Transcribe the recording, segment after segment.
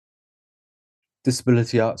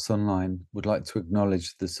Disability Arts Online would like to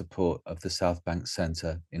acknowledge the support of the South Bank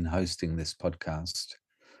Centre in hosting this podcast.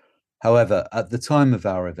 However, at the time of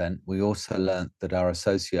our event, we also learnt that our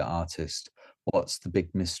associate artist, What's the Big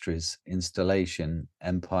Mysteries installation,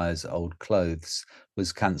 Empire's Old Clothes,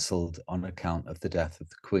 was cancelled on account of the death of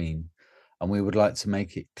the Queen, and we would like to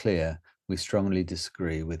make it clear we strongly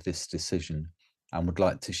disagree with this decision and would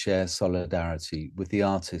like to share solidarity with the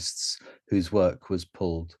artists whose work was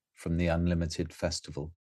pulled from the Unlimited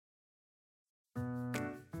Festival.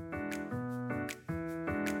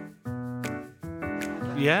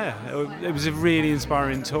 Yeah, it was a really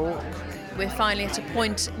inspiring talk. We're finally at a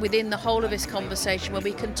point within the whole of this conversation where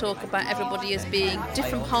we can talk about everybody as being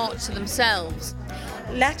different parts of themselves.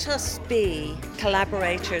 Let us be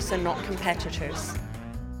collaborators and not competitors.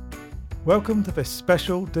 Welcome to this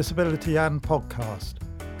special Disability and podcast,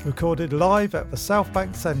 recorded live at the South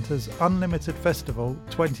Bank Centre's Unlimited Festival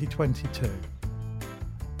 2022.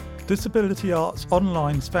 Disability Arts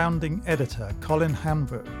Online's founding editor, Colin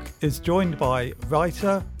Hambrook, is joined by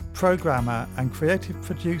writer, programmer and creative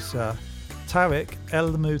producer Tariq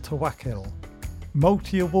El Mutawakil,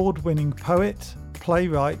 multi-award-winning poet,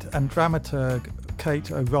 playwright and dramaturg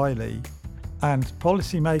Kate O'Reilly, and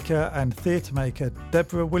policymaker and theatre maker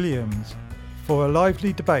Deborah Williams for a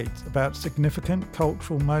lively debate about significant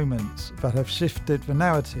cultural moments that have shifted the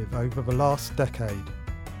narrative over the last decade.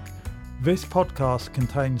 This podcast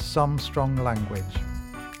contains some strong language.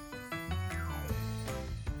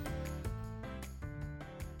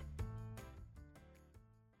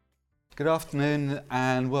 Good afternoon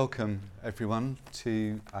and welcome everyone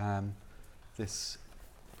to this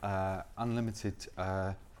Unlimited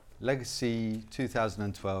Legacy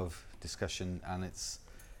 2012 discussion, and it's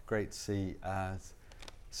great to see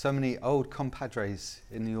so many old compadres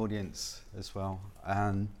in the audience as well.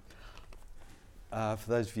 And for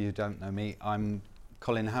those of you who don't know me, I'm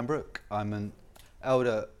Colin Hambrook. I'm an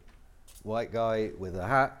elder white guy with a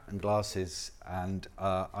hat and glasses, and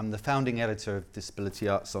I'm the founding editor of Disability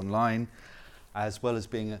Arts Online, as well as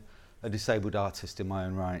being a disabled artist in my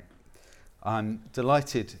own right. I'm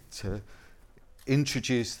delighted to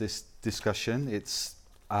introduce this discussion. It's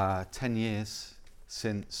 10 years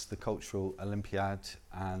since the Cultural Olympiad,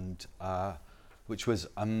 and which was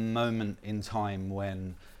a moment in time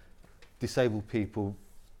when disabled people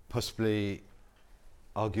possibly,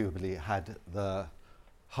 arguably, had the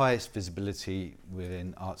highest visibility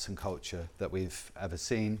within arts and culture that we've ever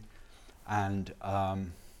seen, and a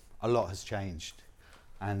lot has changed.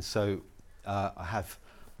 And so I have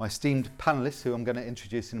my esteemed panellists, who I'm going to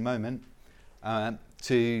introduce in a moment,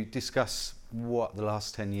 to discuss what the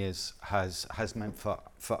last 10 years has meant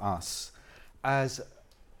for us. As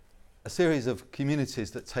a series of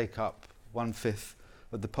communities that take up 1/5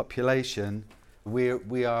 of the population,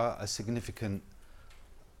 we are a significant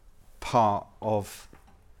part of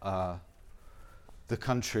the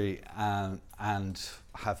country and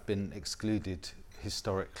have been excluded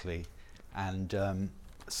historically. And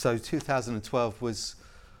so 2012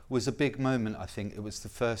 was a big moment, I think. It was the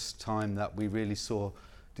first time that we really saw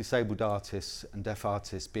disabled artists and deaf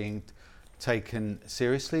artists being taken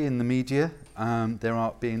seriously in the media, their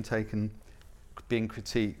art being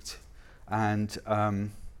critiqued.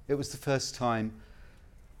 And it was the first time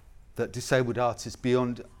that disabled artists,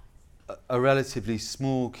 beyond a relatively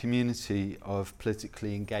small community of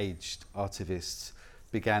politically engaged artivists,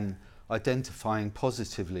 began identifying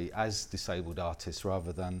positively as disabled artists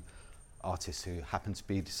rather than artists who happen to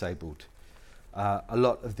be disabled. A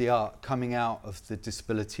lot of the art coming out of the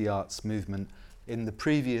disability arts movement in the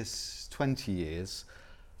previous 20 years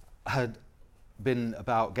had been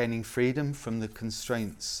about gaining freedom from the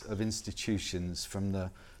constraints of institutions, from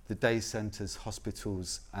the day centres,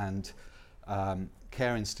 hospitals and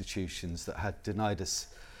care institutions that had denied us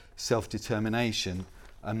self-determination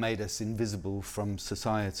and made us invisible from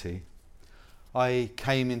society. I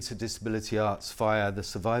came into disability arts via the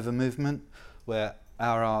Survivor movement, where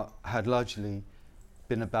our art had largely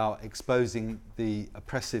been about exposing the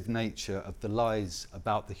oppressive nature of the lies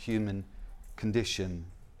about the human condition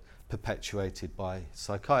perpetuated by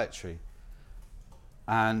psychiatry.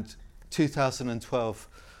 And 2012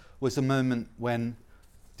 was a moment when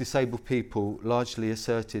disabled people largely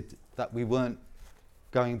asserted that we weren't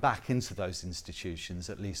going back into those institutions,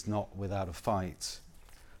 at least not without a fight.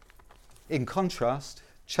 In contrast,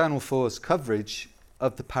 Channel 4's coverage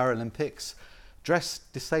of the Paralympics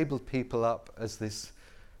dressed disabled people up as this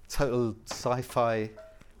total sci-fi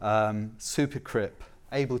super crip,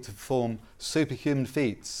 able to perform superhuman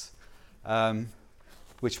feats,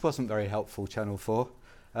 which wasn't very helpful, Channel 4.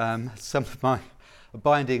 Some of my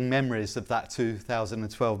abiding memories of that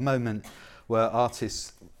 2012 moment were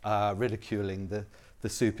artists ridiculing the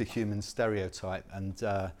superhuman stereotype. And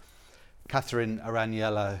Catherine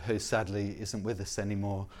Araniello, who sadly isn't with us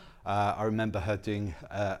anymore, I remember her doing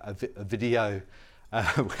a video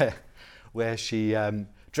where she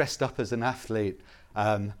dressed up as an athlete,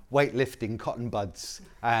 weightlifting cotton buds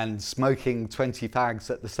and smoking 20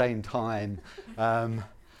 fags at the same time.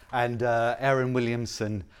 And Aaron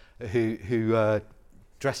Williamson, who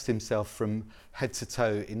dressed himself from head to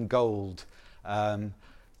toe in gold,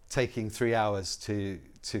 taking 3 hours to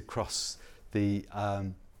cross the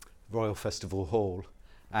Royal Festival Hall.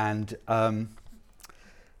 And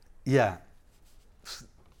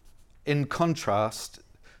in contrast,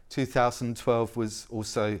 2012 was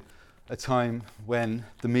also a time when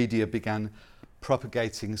the media began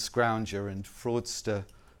propagating scrounger and fraudster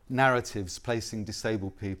narratives, placing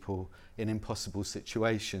disabled people in impossible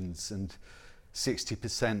situations. And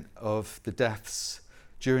 60% of the deaths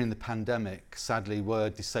during the pandemic, sadly, were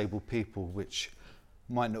disabled people, which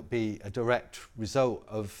might not be a direct result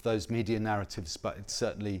of those media narratives, but it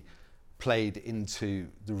certainly played into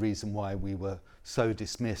the reason why we were so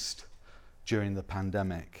dismissed during the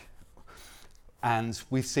pandemic. And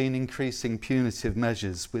we've seen increasing punitive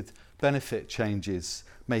measures with benefit changes,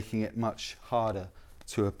 making it much harder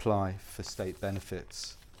to apply for state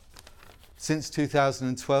benefits. Since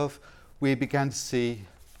 2012, we began to see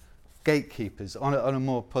gatekeepers, on a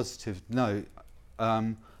more positive note,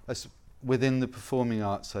 as within the performing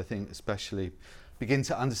arts, I think especially, begin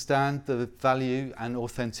to understand the value and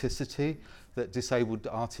authenticity that disabled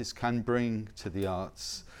artists can bring to the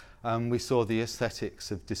arts. We saw the aesthetics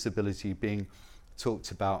of disability being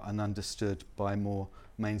talked about and understood by more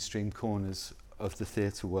mainstream corners of the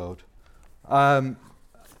theatre world. I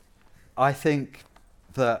think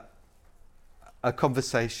that a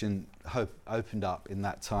conversation opened up in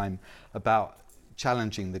that time about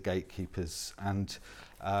challenging the gatekeepers, and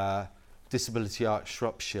Disability Arts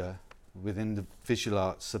Shropshire within the visual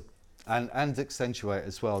arts and Accentuate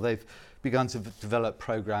as well. They've begun to develop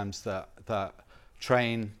programmes that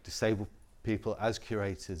train disabled people as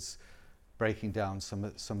curators, breaking down some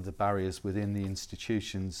of the barriers within the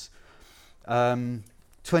institutions. 20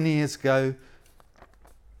 years ago,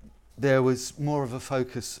 there was more of a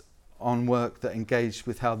focus on work that engaged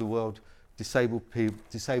with how the world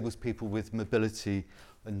disables people with mobility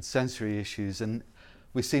and sensory issues, and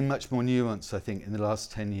we've seen much more nuance, I think, in the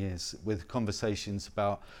last 10 years, with conversations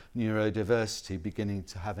about neurodiversity beginning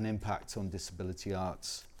to have an impact on disability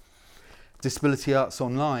arts. Disability Arts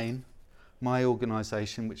Online, my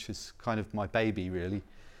organisation, which was kind of my baby really,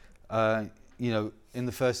 in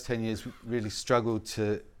the first 10 years really struggled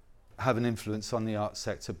to have an influence on the arts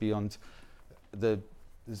sector beyond the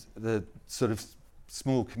sort of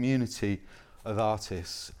small community of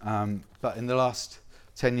artists. But in the last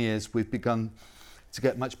 10 years, we've begun to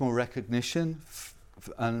get much more recognition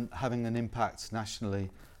and having an impact nationally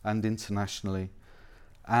and internationally.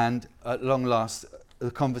 And at long last,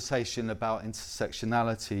 the conversation about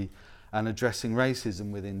intersectionality and addressing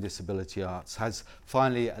racism within disability arts has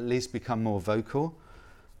finally at least become more vocal.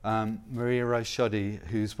 Maria Rose Shoddy,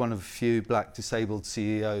 who's one of a few black disabled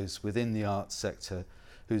CEOs within the arts sector,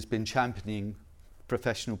 who's been championing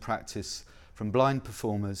professional practice from blind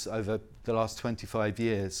performers over the last 25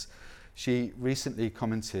 years, she recently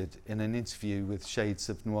commented in an interview with Shades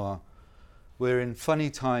of Noir, "We're in funny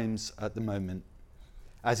times at the moment,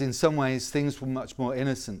 as in some ways things were much more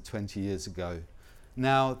innocent 20 years ago.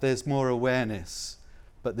 Now there's more awareness,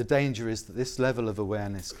 but the danger is that this level of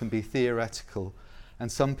awareness can be theoretical, and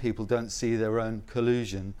some people don't see their own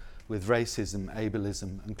collusion with racism,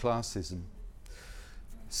 ableism and classism."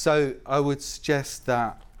 So I would suggest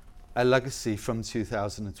that a legacy from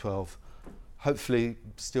 2012, hopefully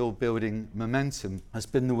still building momentum, has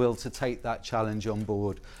been the will to take that challenge on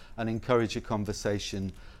board and encourage a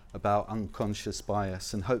conversation about unconscious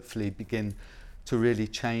bias and hopefully begin to really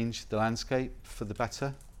change the landscape for the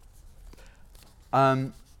better.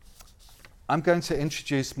 I'm going to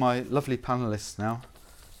introduce my lovely panellists now,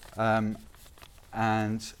 I'm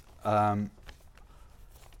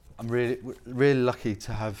really lucky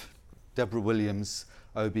to have Deborah Williams,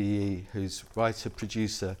 OBE, who's writer,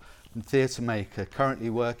 producer and theatre maker,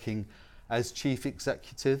 currently working as Chief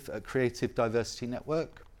Executive at Creative Diversity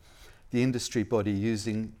Network, the industry body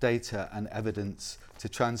using data and evidence to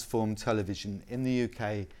transform television in the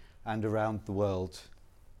UK and around the world.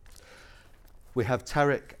 We have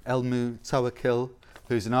Tarek El-Mutawakkil,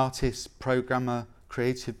 who's an artist, programmer,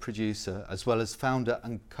 creative producer, as well as founder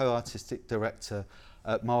and co-artistic director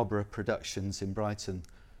at Marlborough Productions in Brighton,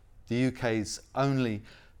 the UK's only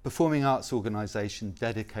performing arts organisation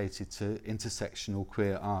dedicated to intersectional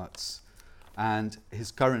queer arts. and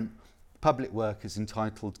his current public work is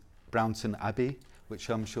entitled Brownton Abbey, which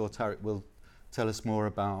I'm sure Tarek will tell us more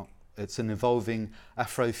about. It's an evolving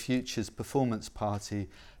Afrofutures performance party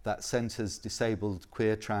that centres disabled,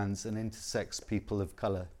 queer, trans and intersex people of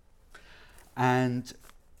colour. And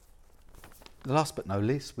last but not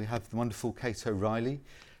least, we have the wonderful Kate O'Reilly,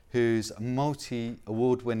 who's a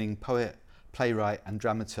multi-award-winning poet, playwright and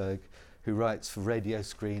dramaturg who writes for radio,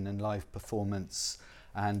 screen and live performance.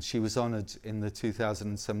 And she was honoured in the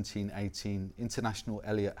 2017-18 International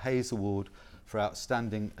Elliot Hayes Award for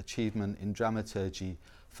Outstanding Achievement in Dramaturgy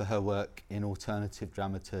for her work in alternative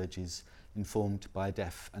dramaturgies informed by a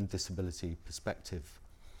deaf and disability perspective.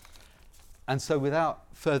 And so without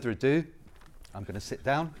further ado, I'm going to sit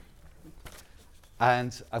down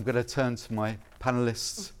and I'm going to turn to my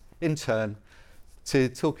panellists in turn to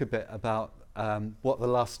talk a bit about what the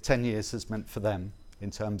last 10 years has meant for them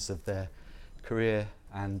in terms of their career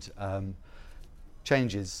and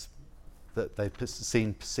changes that they've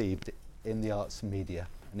seen perceived in the arts and media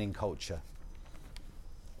and in culture.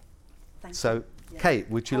 Thank so, you. Kate,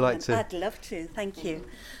 would you like to? I'd love to, thank you.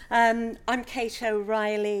 I'm Kate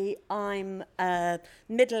O'Reilly. I'm a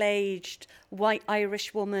middle-aged white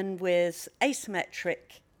Irish woman with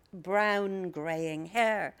asymmetric brown greying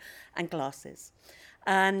hair and glasses.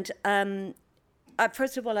 And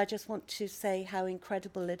first of all, I just want to say how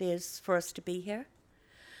incredible it is for us to be here.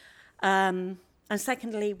 And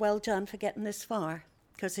secondly, well done for getting this far,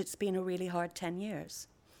 because it's been a really hard 10 years.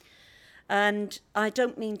 And I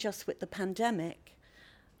don't mean just with the pandemic,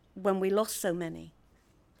 when we lost so many,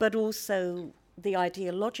 but also the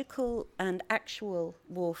ideological and actual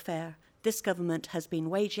warfare this government has been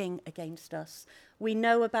waging against us. We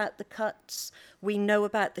know about the cuts, we know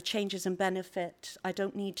about the changes in benefit. I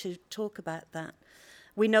don't need to talk about that.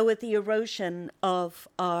 We know of the erosion of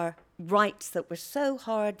our rights that were so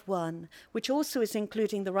hard won, which also is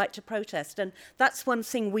including the right to protest. And that's one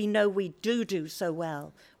thing we know we do so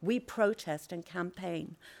well. We protest and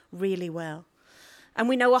campaign really well. And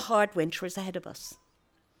we know a hard winter is ahead of us.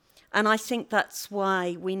 And I think that's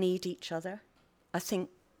why we need each other. I think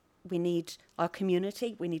we need our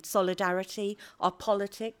community, we need solidarity, our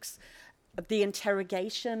politics, the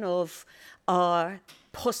interrogation of our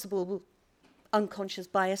possible unconscious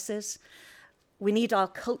biases. We need our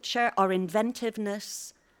culture, our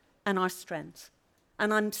inventiveness, and our strength.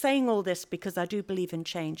 And I'm saying all this because I do believe in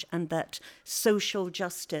change and that social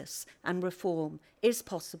justice and reform is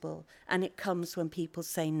possible, and it comes when people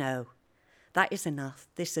say no. That is enough.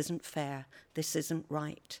 This isn't fair. This isn't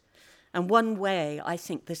right. And one way I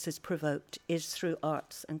think this is provoked is through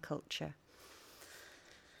arts and culture.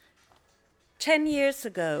 10 years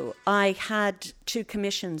ago, I had 2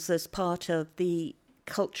 commissions as part of the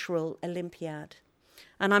Cultural Olympiad.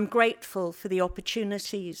 And I'm grateful for the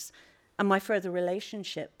opportunities and my further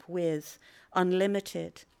relationship with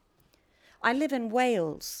Unlimited. I live in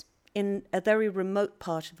Wales, in a very remote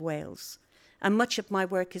part of Wales, and much of my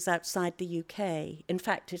work is outside the UK. In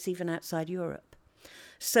fact, it's even outside Europe.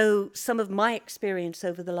 So some of my experience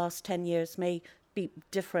over the last 10 years may be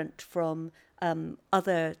different from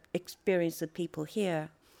other experience of people here,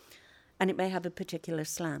 and it may have a particular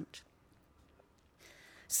slant.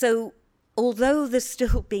 So although there's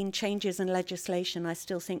still been changes in legislation, I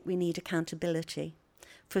still think we need accountability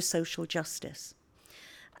for social justice.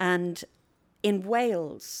 And in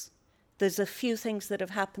Wales, there's a few things that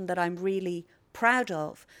have happened that I'm really proud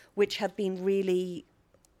of, which have been really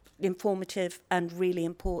informative and really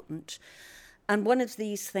important. And one of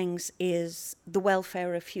these things is the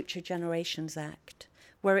Welfare of Future Generations Act,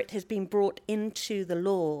 where it has been brought into the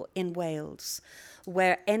law in Wales,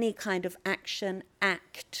 where any kind of action,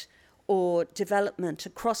 act, or development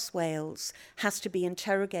across Wales has to be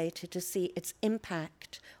interrogated to see its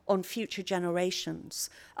impact on future generations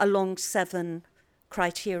along 7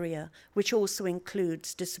 criteria, which also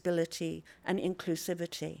includes disability and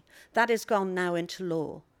inclusivity. That has gone now into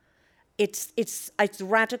law. It's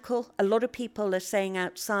radical. A lot of people are saying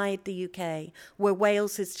outside the UK, where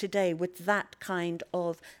Wales is today, with that kind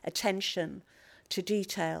of attention to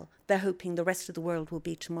detail, they're hoping the rest of the world will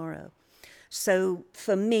be tomorrow. So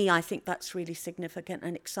for me, I think that's really significant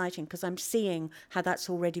and exciting, because I'm seeing how that's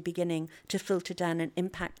already beginning to filter down and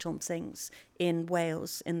impact on things in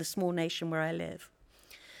Wales, in the small nation where I live.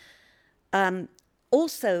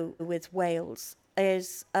 Also with Wales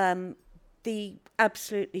is the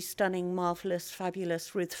absolutely stunning, marvellous,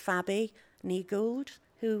 fabulous Ruth Fabi Nee-Gould,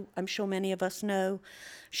 who I'm sure many of us know.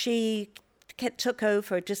 She took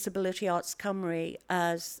over Disability Arts Cymru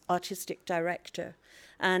as artistic director.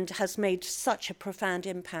 and has made such a profound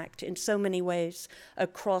impact in so many ways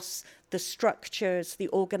across the structures, the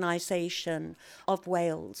organisation of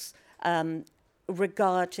Wales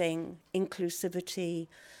regarding inclusivity.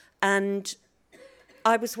 And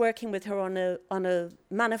I was working with her on a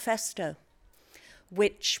manifesto,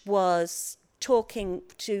 which was talking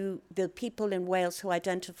to the people in Wales who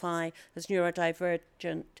identify as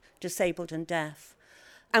neurodivergent, disabled and deaf.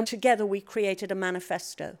 And together we created a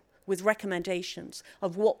manifesto with recommendations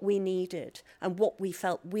of what we needed and what we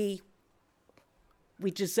felt we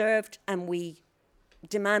deserved and we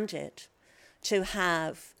demanded to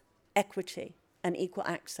have equity and equal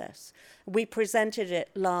access. We presented it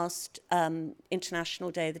last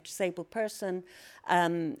International Day of the Disabled Person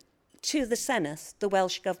to the Senedd, the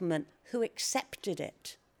Welsh Government, who accepted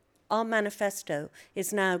it. Our manifesto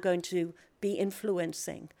is now going to be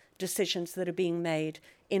influencing decisions that are being made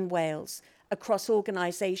in Wales across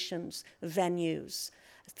organisations, venues,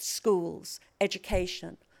 schools,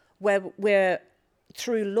 education, where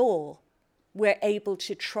through law we're able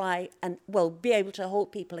to try and, be able to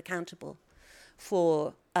hold people accountable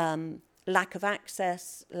for lack of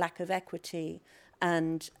access, lack of equity,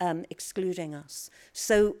 and excluding us.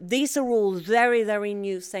 So these are all very, very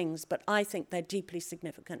new things, but I think they're deeply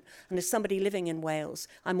significant. And as somebody living in Wales,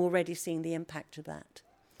 I'm already seeing the impact of that.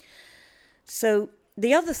 So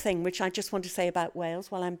the other thing which I just want to say about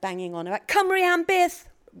Wales, while I'm banging on about Cymru am byth,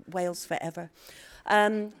 Wales forever,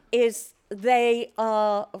 is they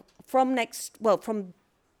are from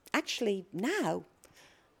actually now,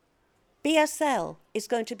 BSL is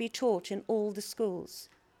going to be taught in all the schools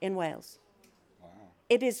in Wales.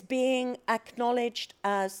 It is being acknowledged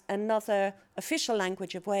as another official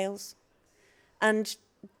language of Wales, and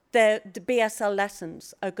the BSL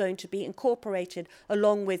lessons are going to be incorporated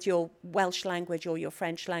along with your Welsh language or your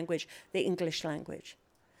French language, the English language.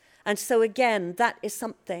 And so again, that is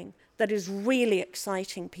something that is really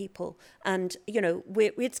exciting people, and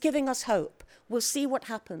it's giving us hope. We'll see what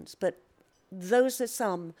happens, but those are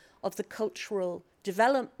some of the cultural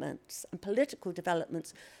developments and political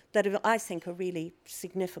developments that I think are really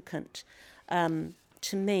significant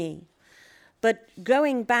to me. But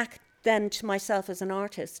going back then to myself as an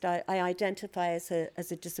artist, I identify as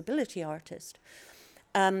a disability artist.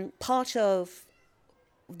 Part of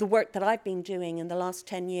the work that I've been doing in the last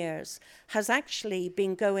 10 years has actually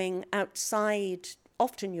been going outside,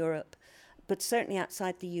 often Europe, but certainly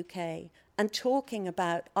outside the UK, and talking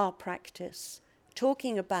about our practice,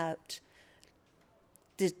 talking about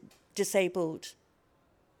the disabled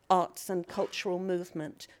arts and cultural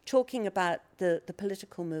movement, talking about the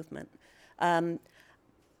political movement.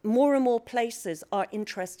 More and more places are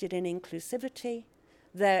interested in inclusivity.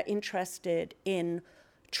 They're interested in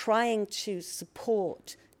trying to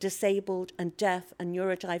support disabled and deaf and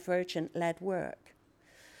neurodivergent-led work.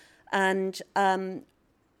 And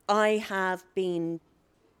I have been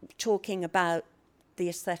talking about the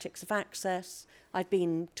aesthetics of access. I've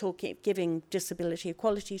been giving disability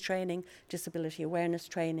equality training, disability awareness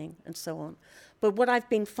training, and so on. But what I've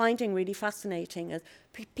been finding really fascinating is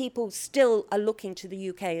people still are looking to the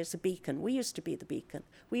UK as a beacon. We used to be the beacon.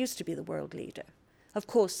 We used to be the world leader. Of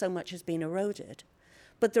course, so much has been eroded.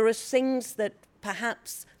 But there are things that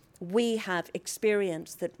perhaps we have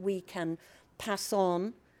experienced that we can pass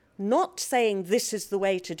on, not saying this is the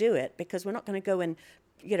way to do it, because we're not going to go and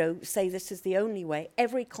say this is the only way.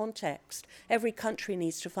 Every context, every country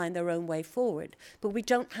needs to find their own way forward, but we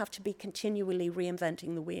don't have to be continually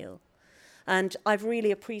reinventing the wheel. And I've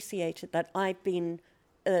really appreciated that I've been,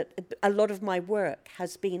 a lot of my work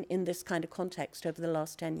has been in this kind of context over the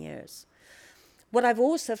last 10 years. What I've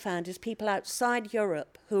also found is people outside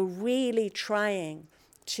Europe who are really trying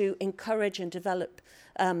to encourage and develop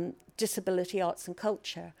disability arts and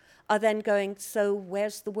culture are then going, so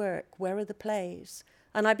where's the work? Where are the plays?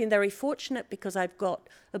 And I've been very fortunate because I've got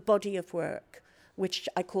a body of work, which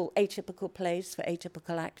I call Atypical Plays for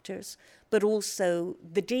Atypical Actors, but also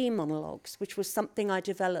the D monologues, which was something I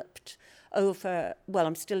developed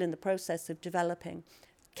I'm still in the process of developing,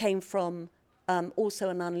 came from also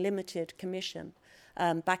an unlimited commission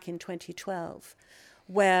back in 2012,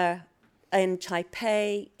 where in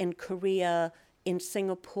Taipei, in Korea, in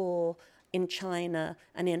Singapore, in China,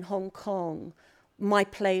 and in Hong Kong, my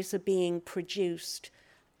plays are being produced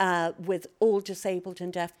with all disabled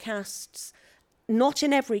and deaf casts, not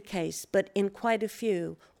in every case, but in quite a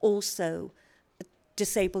few, also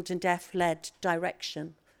disabled and deaf-led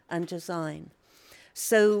direction and design.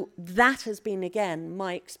 So that has been, again,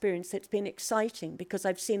 my experience. It's been exciting because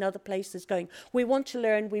I've seen other places going, we want to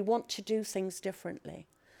learn, we want to do things differently.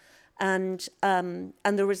 And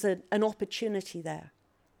there is an opportunity there.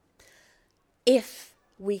 If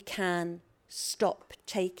we can stop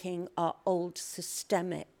taking our old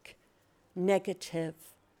systemic negative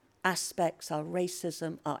aspects, our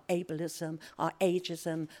racism, our ableism, our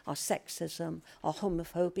ageism, our sexism, our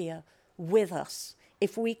homophobia with us.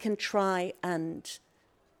 If we can try and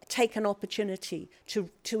take an opportunity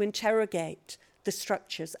to interrogate the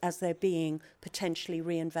structures as they're being potentially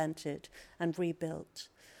reinvented and rebuilt.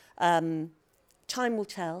 Time will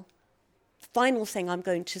tell. Final thing I'm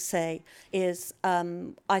going to say is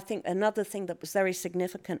I think another thing that was very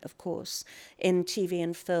significant, of course, in TV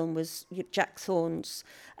and film was Jack Thorne's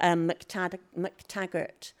McTaggart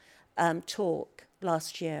talk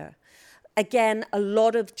last year. Again, a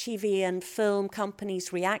lot of TV and film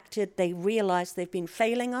companies reacted. They realized they've been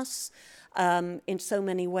failing us in so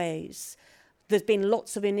many ways. There's been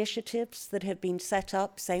lots of initiatives that have been set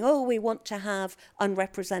up saying, oh, we want to have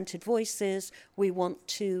unrepresented voices. We want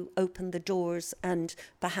to open the doors and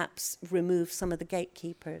perhaps remove some of the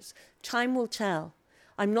gatekeepers. Time will tell.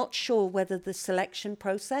 I'm not sure whether the selection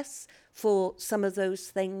process for some of those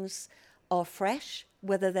things are fresh,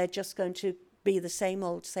 whether they're just going to be the same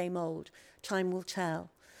old, same old. Time will tell.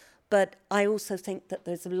 But I also think that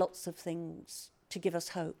there's lots of things to give us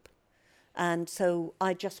hope. And so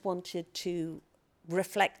I just wanted to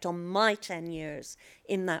reflect on my 10 years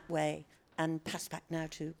in that way and pass back now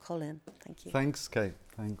to Colin. Thank you. Thanks, Kate.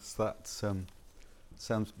 Thanks. That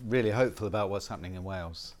sounds really hopeful about what's happening in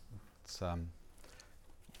Wales. It's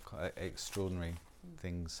quite extraordinary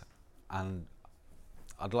things. And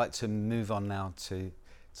I'd like to move on now to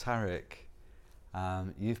Tariq.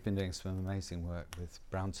 You've been doing some amazing work with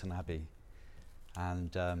Brownton Abbey.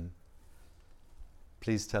 And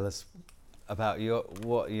please tell us about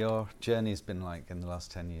what your journey's been like in the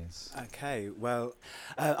last 10 years. Okay, well,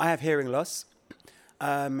 I have hearing loss,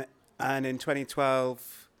 and in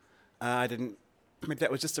 2012,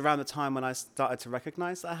 that was just around the time when I started to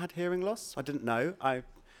recognise that I had hearing loss. I didn't know. I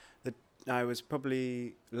was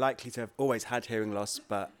probably likely to have always had hearing loss,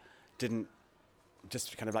 but didn't,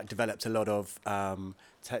 just kind of like developed a lot of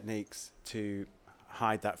techniques to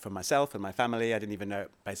hide that from myself and my family. I didn't even know.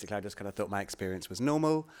 Basically, I just kind of thought my experience was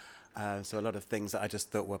normal. So a lot of things that I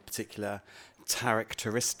just thought were particular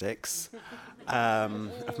characteristics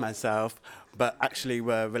of myself, but actually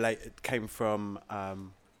came from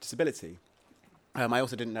disability. I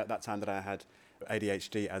also didn't know at that time that I had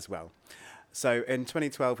ADHD as well. So in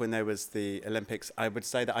 2012, when there was the Olympics, I would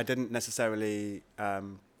say that I didn't necessarily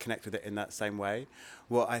connect with it in that same way.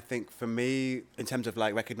 What I think for me, in terms of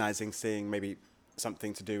like recognizing, seeing maybe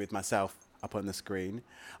something to do with myself up on the screen,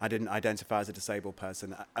 I didn't identify as a disabled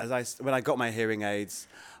person. When I got my hearing aids,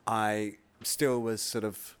 I still was sort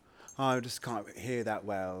of, I just can't hear that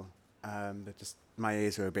well. My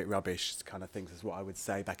ears are a bit rubbish, kind of things is what I would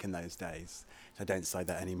say back in those days. I don't say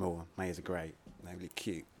that anymore. My ears are great. They're really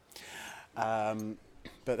cute. But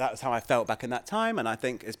that was how I felt back in that time, and I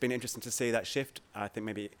think it's been interesting to see that shift. I think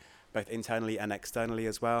maybe both internally and externally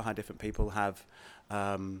as well, how different people have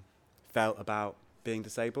felt about being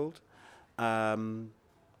disabled.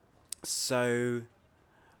 So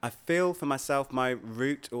I feel for myself, my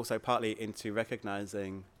route also partly into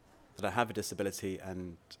recognizing that I have a disability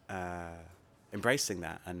and embracing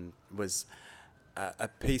that, and was a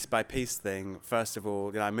piece by piece thing. First of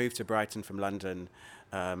all, I moved to Brighton from London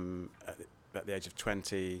at the age of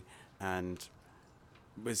 20, and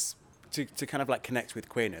was to kind of like connect with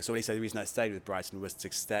queerness, or at least the reason I stayed with Brighton was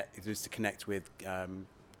to connect with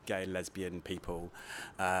gay and lesbian people,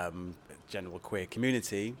 general queer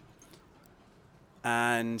community.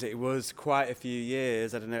 And it was quite a few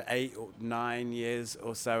years, 8 or 9 years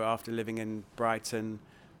or so after living in Brighton,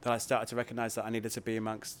 that I started to recognise that I needed to be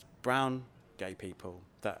amongst brown gay people,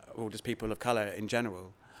 or just people of colour in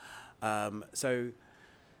general. So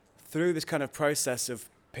through this kind of process of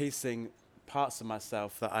piecing parts of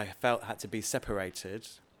myself that I felt had to be separated,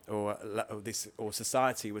 or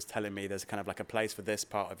society was telling me there's kind of like a place for this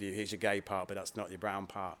part of you, here's your gay part, but that's not your brown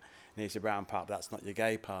part, and here's your brown part, but that's not your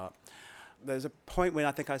gay part. There's a point when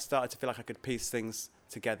I think I started to feel like I could piece things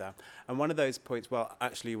together. And one of those points,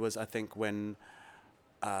 actually was, I think, when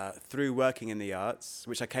through working in the arts,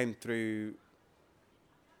 which I came through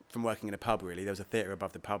from working in a pub, really. There was a theatre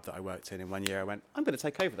above the pub that I worked in, and one year I went, I'm going to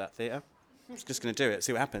take over that theatre. I'm just going to do it,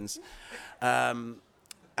 see what happens.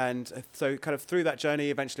 And so kind of through that journey,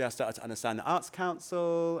 eventually I started to understand the Arts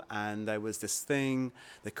Council, and there was this thing,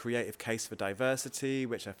 the Creative Case for Diversity,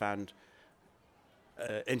 which I found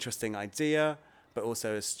an interesting idea, but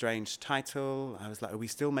also a strange title. I was like, are we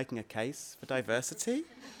still making a case for diversity?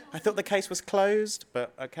 I thought the case was closed,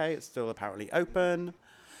 but okay, it's still apparently open.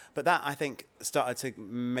 But that, I think, started to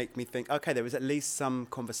make me think, okay, there was at least some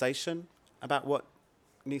conversation about what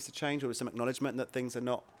needs to change, or some acknowledgement that things are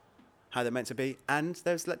not how they're meant to be. And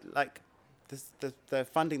there's the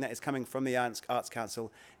funding that is coming from the Arts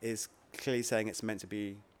Council is clearly saying it's meant to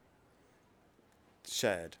be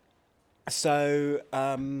shared. So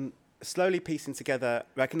slowly piecing together,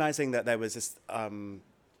 recognizing that there was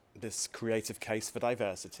this creative case for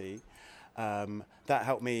diversity, that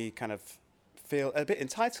helped me kind of feel a bit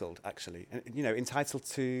entitled, actually, entitled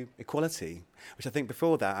to equality, which I think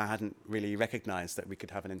before that I hadn't really recognised that we could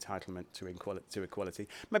have an entitlement to equality.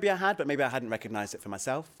 Maybe I had, but maybe I hadn't recognised it for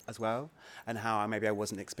myself as well, and how maybe I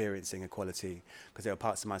wasn't experiencing equality because there were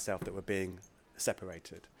parts of myself that were being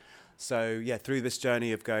separated. So yeah, through this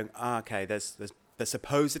journey of going, okay, there's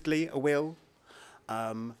supposedly a will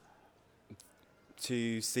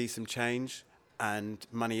to see some change, and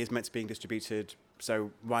money is meant to be distributed.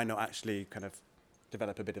 So why not actually kind of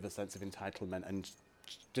develop a bit of a sense of entitlement and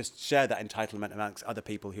just share that entitlement amongst other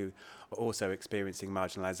people who are also experiencing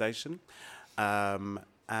marginalisation,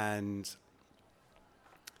 and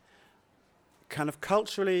kind of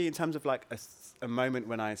culturally, in terms of like a moment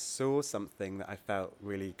when I saw something that I felt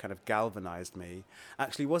really kind of galvanised me,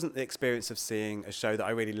 actually wasn't the experience of seeing a show that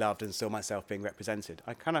I really loved and saw myself being represented.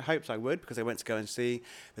 I kind of hoped I would, because I went to go and see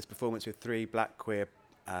this performance with 3 black queer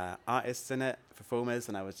artists in it, performers,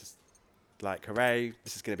 and I was just like, hooray,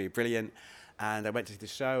 this is going to be brilliant. And I went to the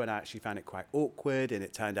show and I actually found it quite awkward, and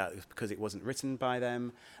it turned out it was because it wasn't written by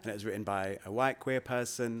them, and it was written by a white queer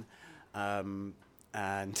person, and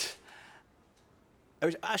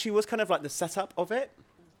it actually was kind of like the setup of it.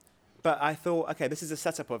 But I thought, okay, this is the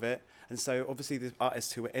setup of it, and so obviously the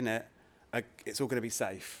artists who were in it, it's all going to be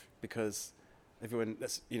safe, because everyone,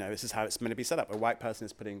 this is how it's meant to be set up. A white person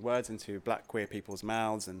is putting words into black queer people's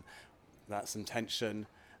mouths, and that's some tension,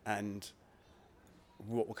 and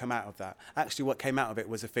what will come out of that. Actually, what came out of it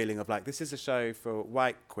was a feeling of like, this is a show for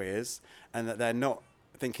white queers, and that they're not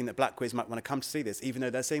thinking that black queers might want to come to see this, even though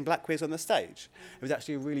they're seeing black queers on the stage. It was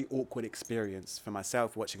actually a really awkward experience for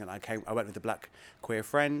myself watching it. I went with a black queer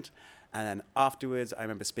friend, and then afterwards I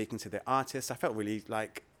remember speaking to the artist. I felt really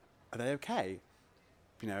like, are they okay?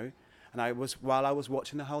 And while I was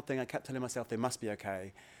watching the whole thing, I kept telling myself they must be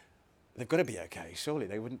okay. They've got to be okay. Surely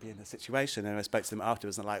they wouldn't be in this situation. And I spoke to them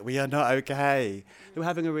afterwards, and like, we are not okay. They were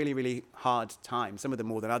having a really, really hard time. Some of them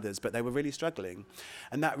more than others, but they were really struggling.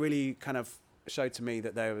 And that really kind of showed to me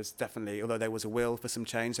that there was definitely, although there was a will for some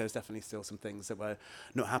change, there was definitely still some things that were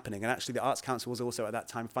not happening. And actually, the Arts Council was also at that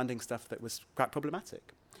time funding stuff that was quite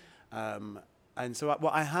problematic. And so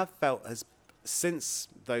what I have felt has, since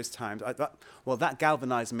those times, that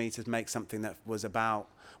galvanised me to make something that was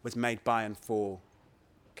made by and for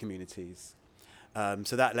communities.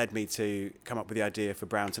 So that led me to come up with the idea for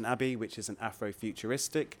Brownton Abbey, which is an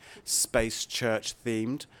Afrofuturistic, space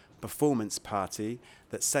church-themed performance party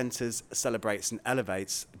that centres, celebrates and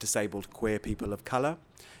elevates disabled queer people of colour.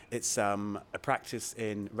 It's a practice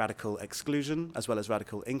in radical exclusion as well as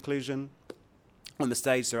radical inclusion. On the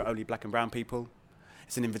stage there are only black and brown people.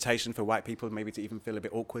 It's an invitation for white people maybe to even feel a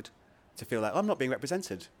bit awkward, to feel like, oh, I'm not being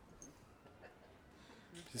represented.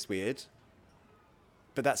 It's weird.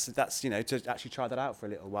 But that's to actually try that out for a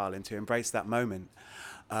little while and to embrace that moment.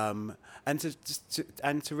 And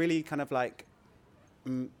to really kind of like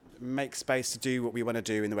make space to do what we want to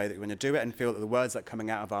do in the way that we want to do it, and feel that the words that are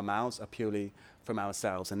coming out of our mouths are purely from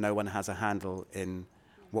ourselves, and no one has a handle in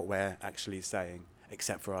what we're actually saying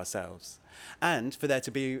except for ourselves. And for there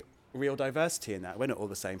to be real diversity in that. We're not all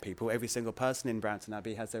the same people. Every single person in Brownton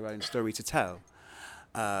Abbey has their own story to tell.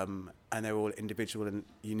 And they're all individual and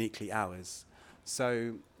uniquely ours.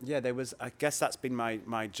 So, yeah, I guess that's been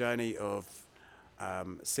my journey of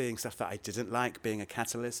seeing stuff that I didn't like, being a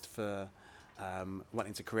catalyst for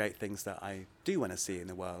wanting to create things that I do want to see in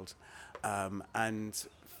the world. And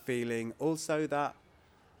feeling also that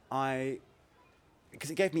because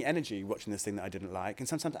it gave me energy watching this thing that I didn't like. And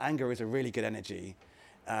sometimes anger is a really good energy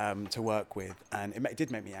to work with. And it did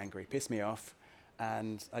make me angry, pissed me off.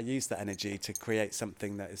 And I used that energy to create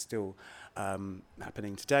something that is still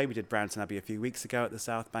happening today. We did Brownton Abbey a few weeks ago at the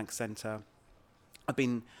South Bank Centre. I've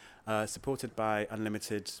been supported by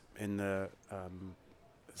Unlimited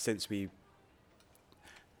since we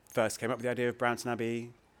first came up with the idea of Brownton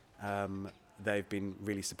Abbey. They've been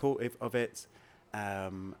really supportive of it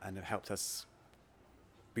and have helped us.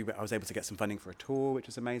 I was able to get some funding for a tour, which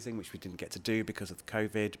was amazing, which we didn't get to do because of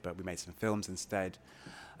COVID, but we made some films instead.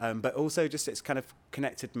 But also just it's kind of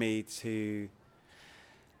connected me to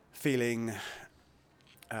feeling,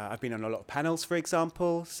 I've been on a lot of panels, for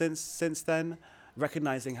example, since then,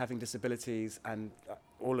 recognising having disabilities and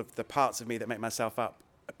all of the parts of me that make myself up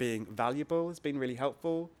being valuable has been really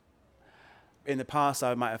helpful. In the past,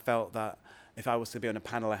 I might have felt that if I was to be on a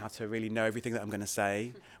panel, I have to really know everything that I'm going to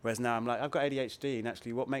say. Whereas now I'm like, I've got ADHD, and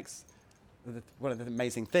actually what makes one of the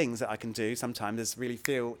amazing things that I can do sometimes is really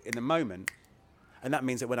feel in the moment. And that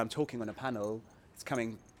means that when I'm talking on a panel, it's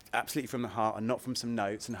coming absolutely from the heart and not from some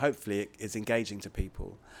notes, and hopefully it is engaging to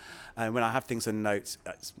people. And when I have things on notes,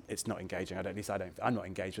 it's not engaging. I'm not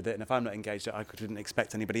engaged with it. And if I'm not engaged, I couldn't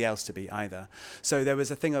expect anybody else to be either. So there was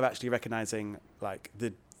a thing of actually recognizing like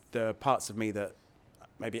the parts of me that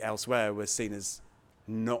maybe elsewhere was seen as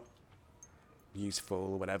not useful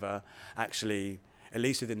or whatever, actually, at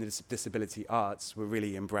least within the disability arts, were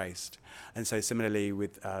really embraced. And so similarly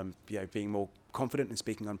with being more confident in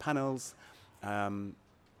speaking on panels,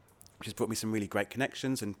 which has brought me some really great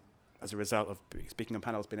connections, and as a result of speaking on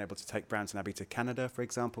panels, being able to take Brownton Abbey to Canada, for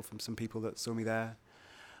example, from some people that saw me there.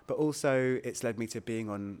 But also it's led me to being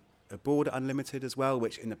on a board at Unlimited as well,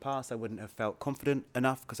 which in the past I wouldn't have felt confident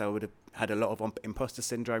enough because I would have had a lot of imposter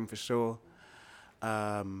syndrome for sure.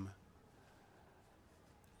 And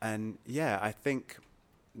yeah, I think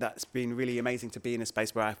that's been really amazing to be in a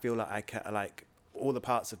space where I feel like all the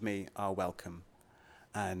parts of me are welcome.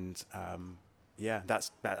 And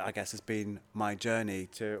that I guess has been my journey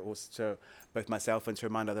to also both myself and to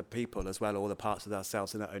remind other people as well, all the parts of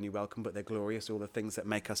ourselves are not only welcome, but they're glorious, all the things that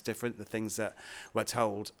make us different, the things that we're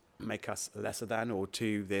told make us lesser than, or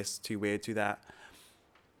too this, too weird, too that.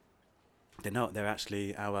 They're not, they're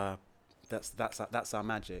actually that's our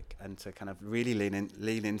magic. And to kind of really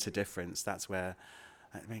lean into difference, that's where,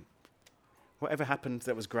 I mean, whatever happened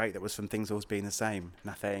that was great, that was from things always being the same.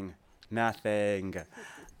 Nothing.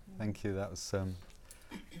 Thank you. That was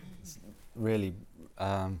really,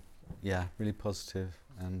 really positive,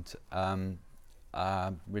 and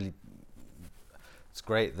really, it's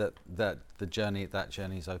great that that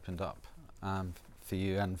journey's opened up for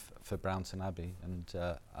you and for Brownton Abbey, and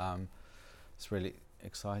it's really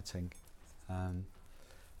exciting.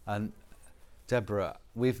 And Deborah,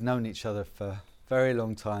 we've known each other for a very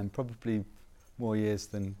long time, probably more years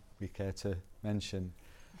than we care to mention,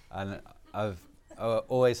 and I've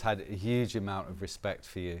always had a huge amount of respect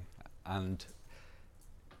for you, and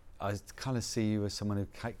I kind of see you as someone who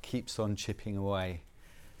keeps on chipping away.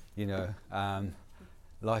 You know,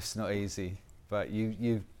 life's not easy, but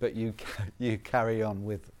you carry on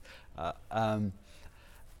with an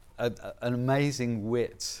amazing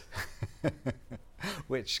wit,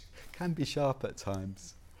 which can be sharp at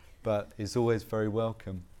times, but is always very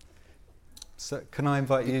welcome. So can I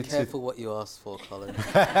invite you to... Be careful what you ask for, Colin.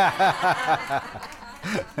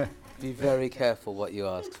 Be very careful what you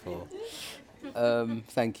ask for.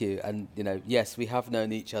 Thank you. And, you know, yes, we have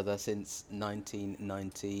known each other since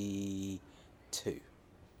 1992,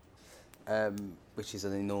 which is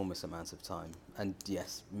an enormous amount of time. And,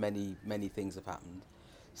 yes, many, many things have happened.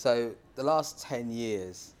 So the last 10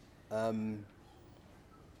 years,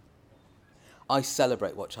 I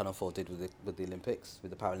celebrate what Channel 4 did with the Olympics,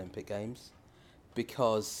 with the Paralympic Games,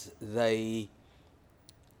 because they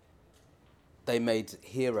made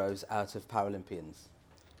heroes out of Paralympians,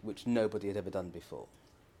 which nobody had ever done before.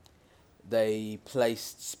 They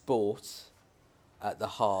placed sport at the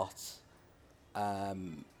heart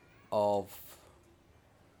of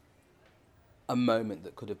a moment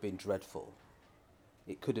that could have been dreadful.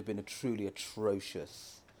 It could have been a truly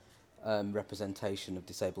atrocious representation of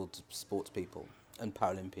disabled sports people and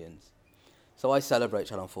Paralympians. So I celebrate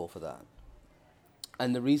Channel 4 for that.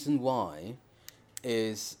 And the reason why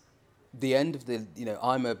is the end of the, you know,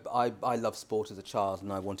 I love sport as a child,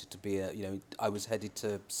 and I wanted to be I was headed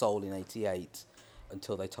to Seoul in '88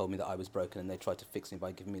 until they told me that I was broken, and they tried to fix me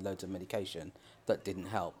by giving me loads of medication. That didn't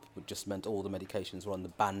help. It just meant all the medications were on the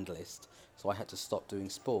banned list, so I had to stop doing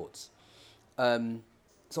sports.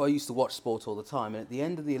 So I used to watch sport all the time, and at the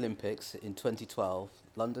end of the Olympics in 2012,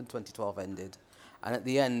 London 2012 ended, and at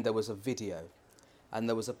the end there was a video, and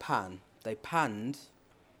there was a pan. They panned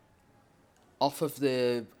off of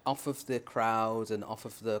the crowd and off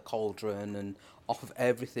of the cauldron and off of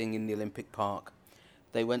everything in the Olympic Park.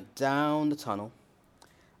 They went down the tunnel,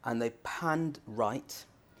 and they panned right,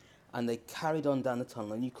 and they carried on down the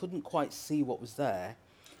tunnel, and you couldn't quite see what was there.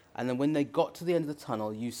 And then when they got to the end of the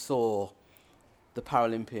tunnel, you saw the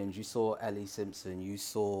Paralympians, you saw Ellie Simpson, you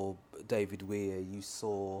saw David Weir, you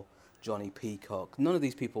saw Johnny Peacock. None of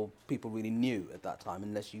these people really knew at that time,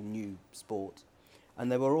 unless you knew sport.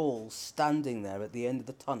 And they were all standing there at the end of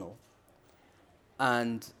the tunnel.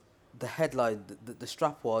 And the headline, the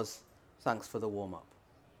strap was, "Thanks for the warm-up."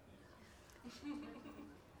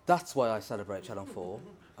 That's why I celebrate Channel 4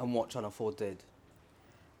 and what Channel 4 did.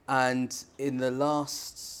 And in the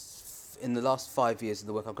last 5 years of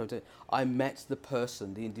the work I've come to, I met the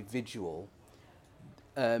person, the individual,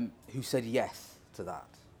 who said yes to that.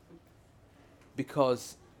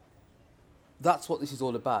 Because that's what this is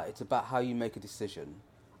all about. It's about how you make a decision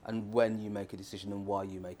and when you make a decision and why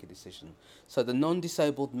you make a decision. So the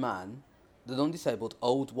non-disabled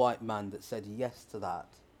old white man that said yes to that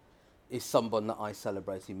is someone that I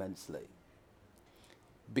celebrate immensely.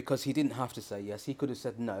 Because he didn't have to say yes. He could have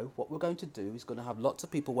said no. What we're going to do is going to have lots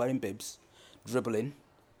of people wearing bibs, dribbling,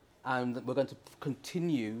 and we're going to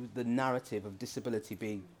continue the narrative of disability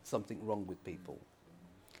being something wrong with people.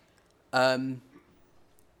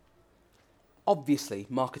 Obviously,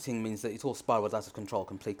 marketing means that it all spiraled out of control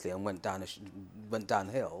completely and went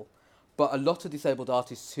downhill. But a lot of disabled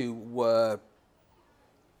artists who were,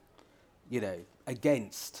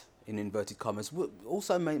 against, in inverted commas, were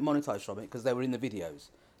also monetized from it because they were in the videos.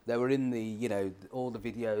 They were in the, all the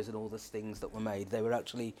videos and all the things that were made. They were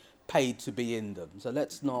actually paid to be in them. So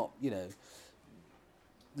let's not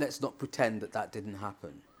pretend that didn't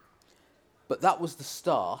happen. But that was the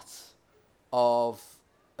start of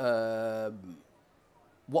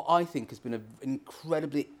what I think has been an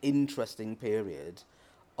incredibly interesting period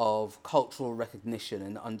of cultural recognition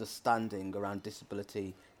and understanding around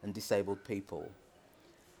disability and disabled people.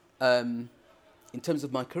 In terms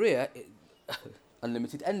of my career,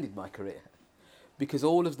 Unlimited ended my career because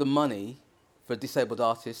all of the money for disabled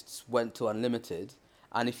artists went to Unlimited,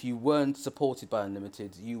 and if you weren't supported by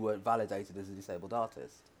Unlimited, you weren't validated as a disabled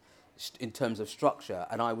artist in terms of structure.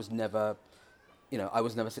 And I was never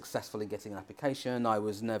successful in getting an application. I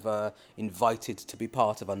was never invited to be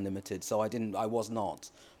part of Unlimited, so I was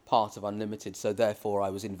not part of Unlimited, so therefore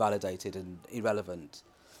I was invalidated and irrelevant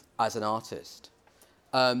as an artist.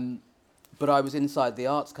 But I was inside the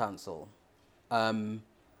Arts Council.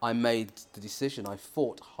 I made the decision, I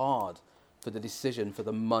fought hard for the decision for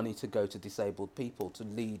the money to go to disabled people to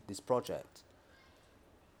lead this project.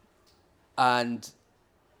 And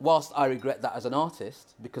whilst I regret that as an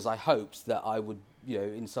artist, because I hoped that I would,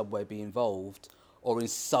 in some way be involved or in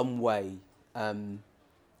some way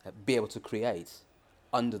be able to create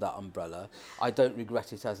under that umbrella, I don't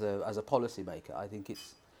regret it as a policy maker. I think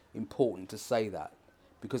it's important to say that,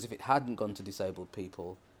 because if it hadn't gone to disabled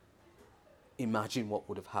people, imagine what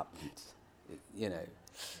would have happened,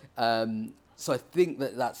 So I think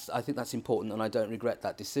that's important, and I don't regret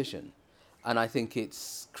that decision. And I think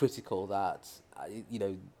it's critical that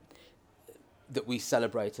that we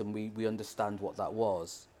celebrate and we understand what that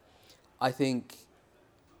was. I think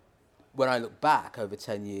when I look back over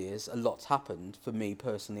 10 years, a lot's happened for me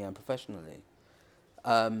personally and professionally.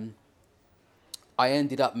 I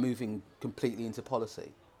ended up moving completely into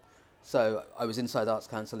policy. So I was inside Arts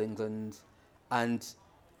Council England, and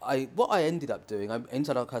what I ended up doing, I'm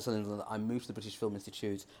inside Arts Council England, I moved to the British Film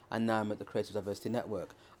Institute, and now I'm at the Creative Diversity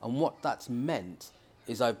Network. And what that's meant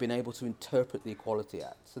is I've been able to interpret the Equality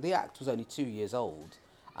Act. So the Act was only 2 years old,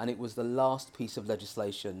 and it was the last piece of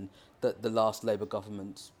legislation that the last Labour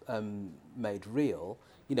government made real.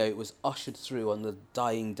 It was ushered through on the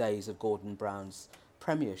dying days of Gordon Brown's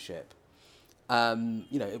premiership.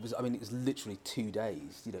 It was literally 2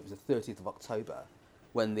 days. It was the 30th of October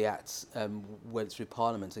when the Act went through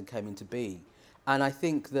Parliament and came into being. And I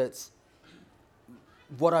think that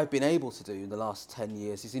what I've been able to do in the last 10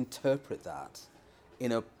 years is interpret that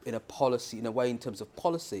in a policy, in a way in terms of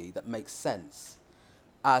policy that makes sense.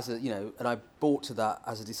 And I brought to that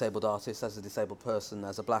as a disabled artist, as a disabled person,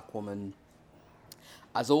 as a black woman,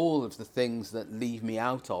 as all of the things that leave me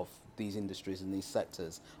out of these industries and these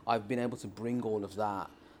sectors. I've been able to bring all of that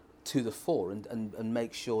to the fore and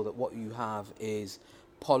make sure that what you have is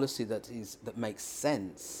policy that makes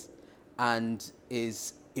sense and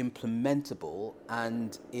is implementable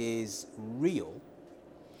and is real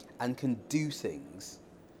and can do things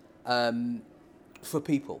for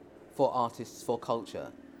people, for artists, for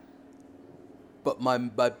culture. But my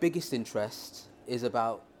biggest interest is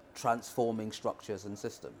about transforming structures and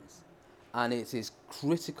systems. And it is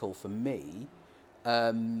critical for me,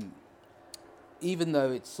 even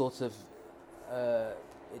though it's sort of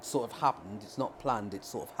happened, it's not planned, it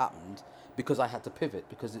sort of happened, because I had to pivot,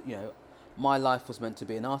 because, my life was meant to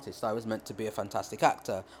be an artist. I was meant to be a fantastic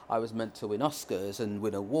actor. I was meant to win Oscars and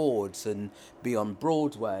win awards and be on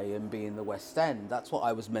Broadway and be in the West End. That's what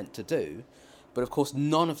I was meant to do. But of course,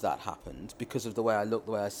 none of that happened because of the way I look,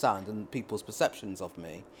 the way I sound, and people's perceptions of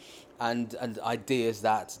me, and ideas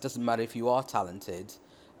that it doesn't matter if you are talented,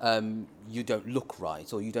 you don't look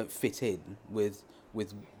right or you don't fit in with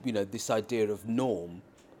this idea of norm,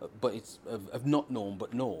 but it's of not norm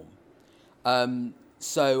but norm.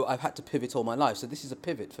 So I've had to pivot all my life. So this is a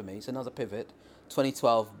pivot for me. It's another pivot.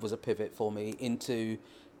 2012 was a pivot for me into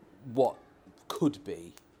what could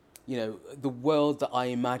be You know, the world that I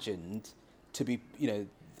imagined to be, you know,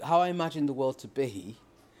 how I imagined the world to be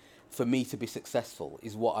for me to be successful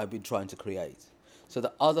is what I've been trying to create. So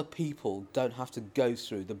that other people don't have to go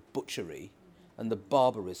through the butchery and the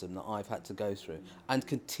barbarism that I've had to go through and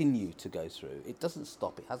continue to go through. It doesn't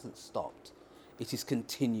stop. It hasn't stopped. It is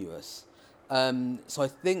continuous. So I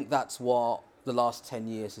think that's what the last 10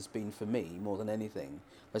 years has been for me more than anything.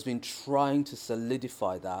 Has been trying to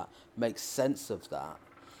solidify that, make sense of that.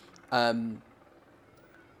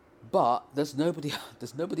 But there's nobody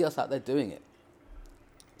else out there doing it.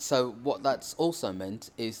 So what that's also meant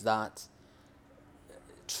is that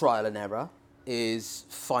trial and error is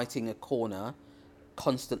fighting a corner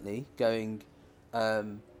constantly, going,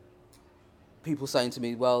 people saying to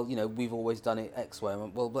me, well, you know, we've always done it X way.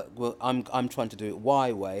 Well, I'm trying to do it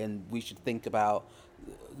Y way, and we should think about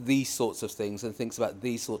these sorts of things and thinks about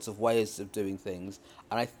these sorts of ways of doing things.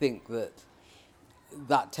 And I think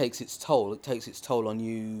that takes its toll. It takes its toll on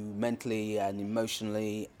you mentally and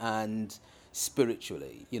emotionally and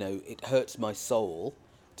spiritually. You know, it hurts my soul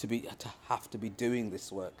to have to be doing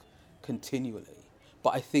this work continually.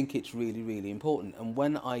 But I think it's really, really important. And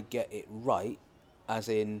when I get it right, as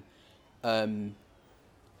in, I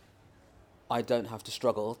don't have to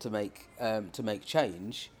struggle to make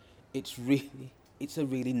change. It's a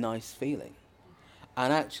really nice feeling,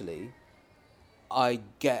 and actually, I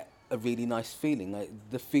get a really nice feeling.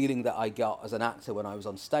 The feeling that I got as an actor when I was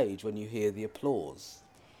on stage, when you hear the applause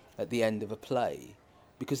at the end of a play,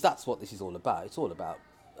 because that's what this is all about. It's all about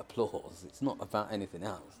applause. It's not about anything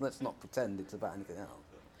else. Let's not pretend it's about anything else.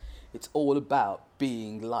 It's all about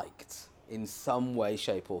being liked in some way,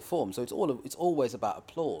 shape, or form. So it's always about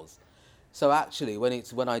applause. So actually,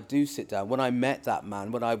 when I do sit down, when I met that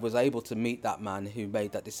man, when I was able to meet that man who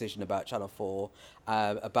made that decision about Channel 4,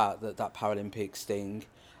 about that Paralympic sting,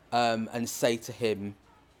 and say to him,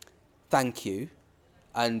 thank you,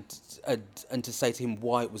 and to say to him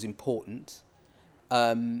why it was important,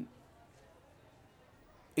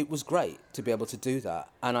 it was great to be able to do that.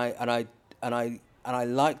 And I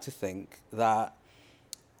like to think that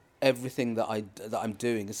everything that I'm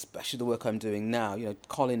doing, especially the work I'm doing now, you know,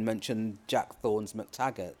 Colin mentioned Jack Thorne's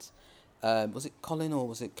McTaggart. Was it Colin or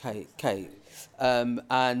was it Kate?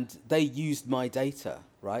 And they used my data,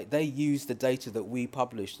 right? They used the data that we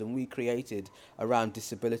published and we created around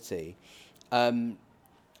disability in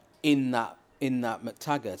that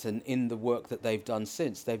McTaggart, and in the work that they've done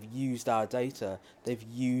since. They've used our data. They've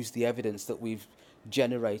used the evidence that we've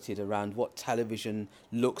generated around what television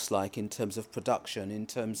looks like in terms of production, in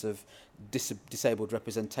terms of disabled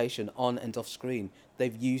representation on and off screen.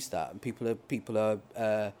 They've used that, and people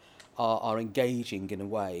are engaging in a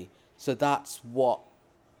way. So that's what,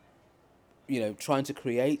 you know, trying to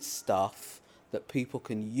create stuff that people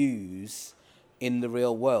can use in the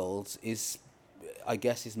real world is, I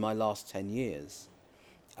guess, is my last 10 years.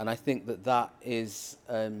 And I think that is,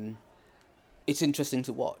 it's interesting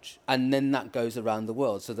to watch. And then that goes around the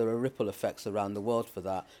world. So there are ripple effects around the world for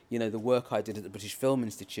that. You know, the work I did at the British Film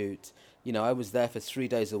Institute, you know, I was there for 3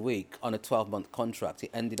 days a week on a 12-month contract.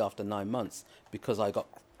 It ended after 9 months because I got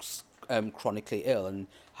chronically ill and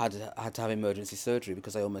had to have emergency surgery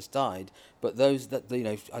because I almost died. But those that, you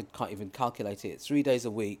know, I can't even calculate it. 3 days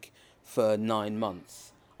a week for 9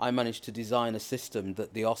 months. I managed to design a system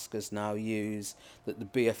that the Oscars now use, that the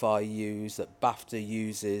BFI use, that BAFTA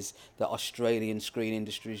uses, that Australian screen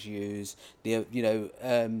industries use.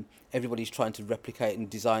 Everybody's trying to replicate and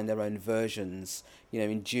design their own versions. You know,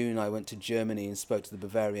 in June I went to Germany and spoke to the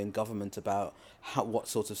Bavarian government about what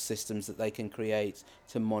sort of systems that they can create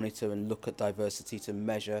to monitor and look at diversity, to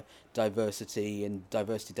measure diversity and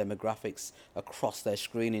diversity demographics across their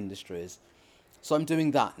screen industries. So I'm doing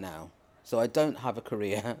that now. So I don't have a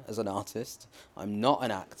career as an artist. I'm not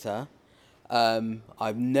an actor.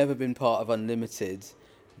 I've never been part of Unlimited,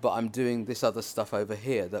 but I'm doing this other stuff over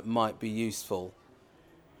here that might be useful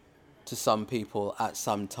to some people at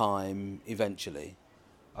some time eventually.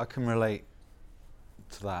 I can relate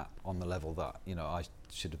to that on the level that, you know, I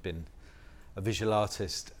should have been a visual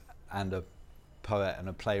artist and a poet and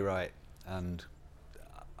a playwright, and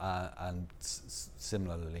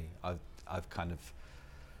similarly, I've kind of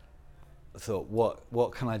thought,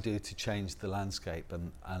 what can I do to change the landscape,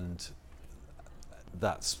 and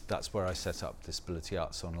that's where I set up Disability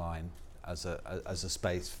Arts Online as a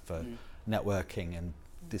space for networking and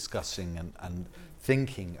discussing and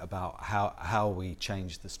thinking about how we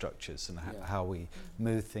change the structures and how we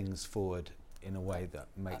move things forward in a way that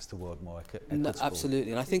makes the world more equitable. No,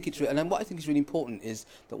 absolutely, and I think and what I think is really important is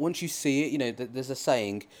that once you see it, you know, there's a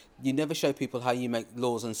saying: you never show people how you make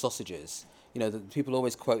laws and sausages. You know, that people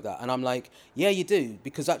always quote that, and I'm like, yeah, you do,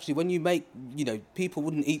 because actually, when you make, you know, people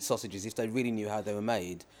wouldn't eat sausages if they really knew how they were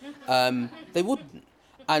made. They wouldn't,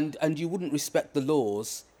 and you wouldn't respect the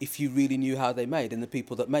laws if you really knew how they made and the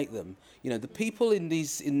people that make them. You know, the people in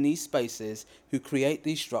these spaces who create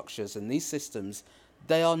these structures and these systems,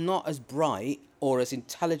 they are not as bright or as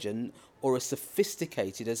intelligent or as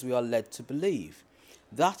sophisticated as we are led to believe.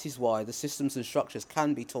 That is why the systems and structures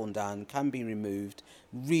can be torn down, can be removed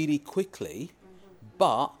really quickly,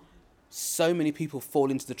 but so many people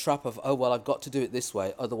fall into the trap of, oh, well, I've got to do it this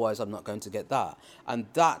way, otherwise I'm not going to get that. And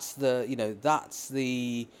that's the, you know, that's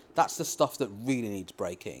the stuff that really needs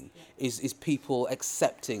breaking, is people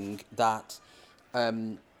accepting that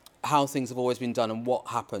how things have always been done and what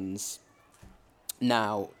happens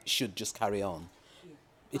now should just carry on.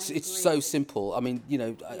 It's so simple. I mean, you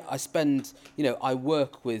know, I spend, you know, I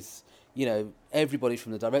work with, you know, everybody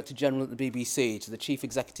from the Director General at the BBC to the Chief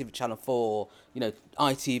Executive of Channel 4, you know,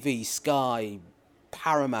 ITV, Sky,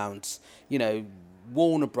 Paramount, you know,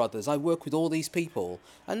 Warner Brothers. I work with all these people,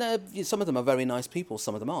 and some of them are very nice people,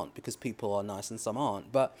 some of them aren't, because people are nice and some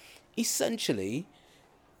aren't. But essentially,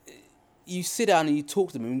 you sit down and you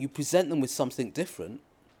talk to them and you present them with something different,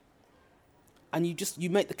 and you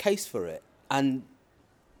make the case for it, and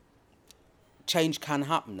change can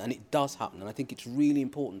happen, and it does happen, and I think it's really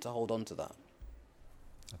important to hold on to that.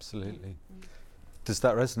 Absolutely. Does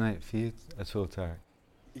that resonate for you at all, Tarek?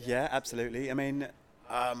 Yeah, absolutely. I mean,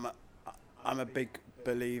 I'm a big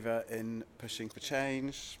believer in pushing for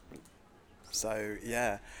change. So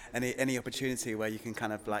yeah, any opportunity where you can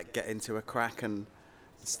kind of like get into a crack and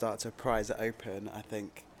start to prise it open, I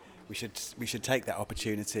think we should take that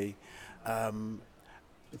opportunity.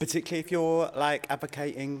 Particularly if you're like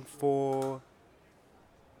advocating for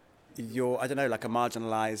I don't know, like a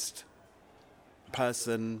marginalised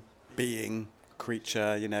person, being,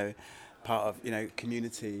 creature, you know, part of, you know,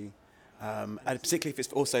 community, and particularly if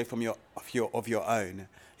it's also from your own.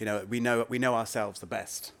 You know, we know ourselves the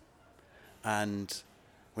best, and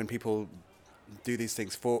when people do these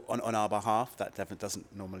things on our behalf, that definitely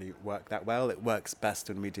doesn't normally work that well. It works best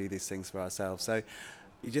when we do these things for ourselves. So,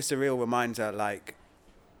 just a real reminder, like,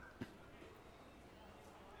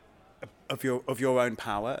 of your own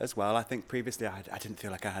power as well. I think previously I didn't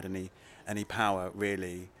feel like I had any power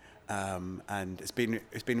really, and it's been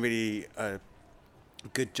really a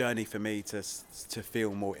good journey for me to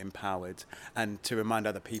feel more empowered and to remind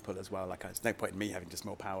other people as well. Like, there's no point in me having just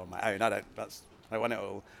more power on my own. I want it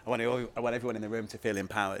all. I want everyone in the room to feel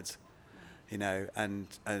empowered, you know, and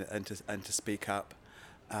to speak up.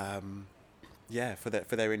 For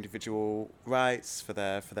their individual rights, for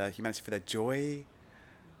their humanity, for their joy.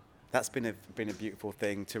 That's been a beautiful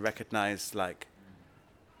thing to recognise, like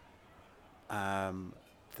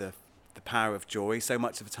the power of joy. So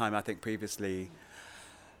much of the time, I think previously,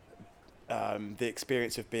 the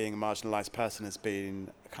experience of being a marginalised person has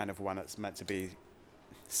been kind of one that's meant to be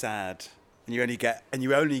sad, and you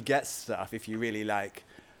only get stuff if you really like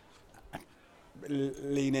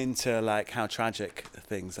lean into like how tragic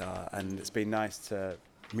things are. And it's been nice to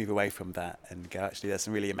move away from that and go, actually, there's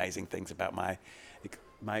some really amazing things about my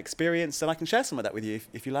experience, and I can share some of that with you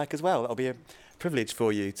if you like as well. That'll be a privilege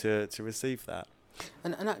for you to receive that.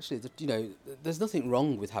 And actually, you know, there's nothing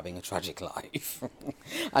wrong with having a tragic life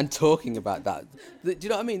and talking about that. Do you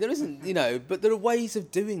know what I mean? There isn't, you know, but there are ways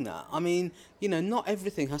of doing that. I mean, you know, not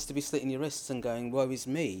everything has to be slitting your wrists and going, woe is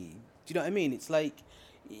me. Do you know what I mean? It's like,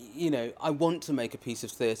 you know, I want to make a piece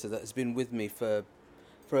of theatre that has been with me for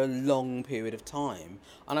a long period of time,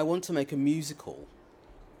 and I want to make a musical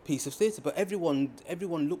piece of theatre, but everyone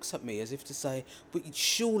looks at me as if to say, but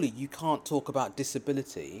surely you can't talk about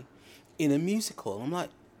disability in a musical. I'm like,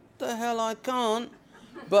 the hell I can't.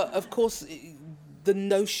 But of course, the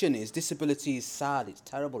notion is disability is sad, it's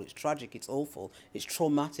terrible, it's tragic, it's awful, it's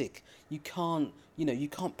traumatic. You can't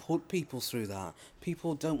put people through that.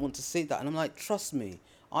 People don't want to see that. And I'm like, trust me,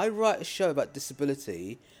 I write a show about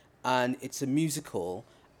disability and it's a musical,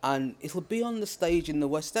 and it'll be on the stage in the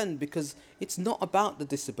West End because it's not about the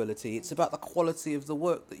disability, it's about the quality of the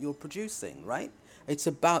work that you're producing, right? It's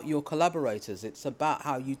about your collaborators, it's about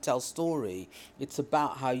how you tell story, it's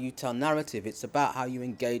about how you tell narrative, it's about how you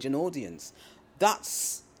engage an audience.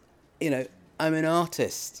 That's, you know, I'm an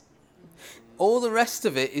artist. All the rest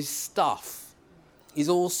of it is stuff, is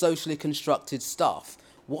all socially constructed stuff.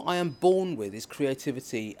 What I am born with is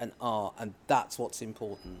creativity and art, and that's what's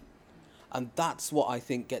important. And that's what I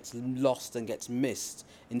think gets lost and gets missed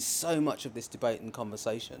in so much of this debate and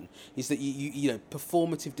conversation, is that you know,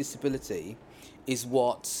 performative disability is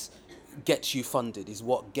what gets you funded, is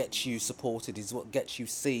what gets you supported, is what gets you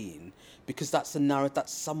seen, because that's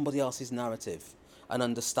that's somebody else's narrative and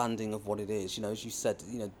understanding of what it is. You know, as you said,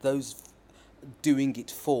 you know, those doing it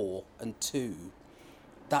for and to,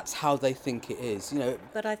 that's how they think it is, you know.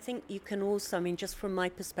 But I think you can also, I mean, just from my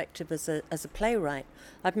perspective as a playwright,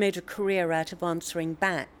 I've made a career out of answering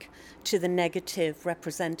back to the negative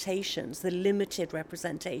representations, the limited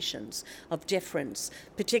representations of difference,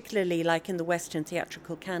 particularly like in the Western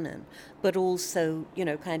theatrical canon, but also, you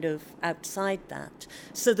know, kind of outside that.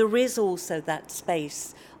 So there is also that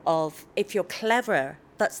space of, if you're clever,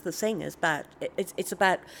 that's the thing, is about it's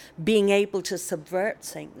about being able to subvert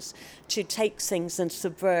things, to take things and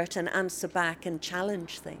subvert and answer back and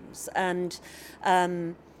challenge things. And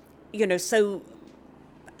you know, so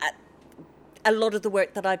a lot of the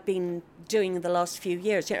work that I've been doing in the last few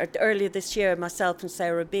years, you know, earlier this year, myself and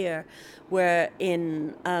Sarah Beer were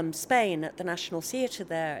in Spain at the National Theatre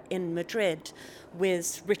there in Madrid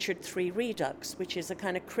with Richard III Redux, which is a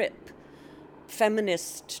kind of crip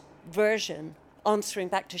feminist version answering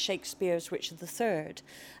back to Shakespeare's Richard III.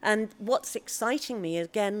 And what's exciting me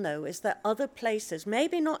again, though, is that other places,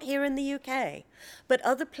 maybe not here in the UK, but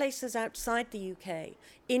other places outside the UK,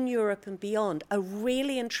 in Europe and beyond, are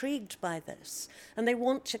really intrigued by this. And they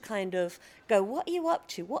want to kind of go, what are you up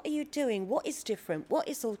to? What are you doing? What is different? What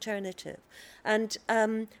is alternative? And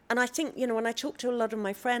I think, you know, when I talk to a lot of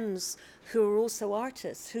my friends who are also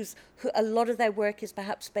artists, who a lot of their work is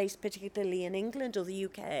perhaps based particularly in England or the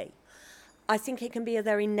UK, I think it can be a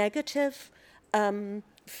very negative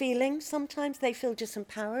feeling sometimes. They feel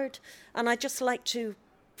disempowered. And I just like to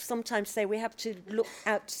sometimes say we have to look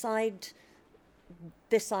outside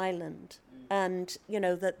this island. And, you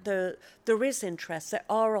know, that there is interest, there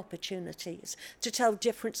are opportunities to tell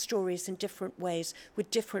different stories in different ways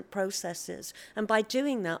with different processes. And by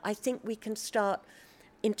doing that, I think we can start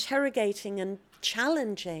interrogating and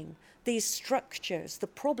challenging these structures, the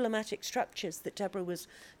problematic structures that Deborah was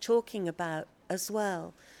talking about as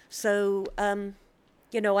well. So,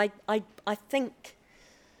 you know, I think,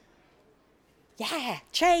 yeah,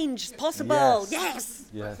 change is possible. Yes.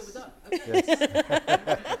 Yes.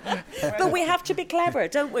 But we have to be clever,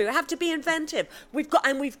 don't we? We have to be inventive. We've got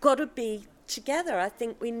to be together. I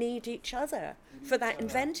think we need each other for that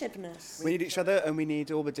inventiveness. We need each other, and we need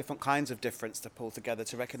all the different kinds of difference to pull together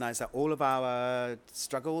to recognise that all of our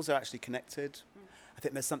struggles are actually connected. I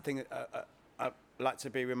think there's something I like to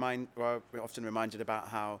be we're often reminded about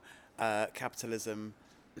how capitalism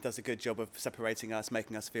does a good job of separating us,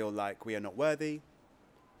 making us feel like we are not worthy.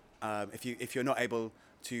 If you're not able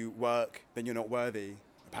to work, then you're not worthy,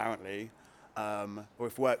 apparently. Or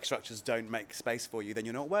if work structures don't make space for you, then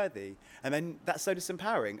you're not worthy. And then that's so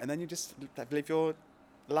disempowering. And then you just live your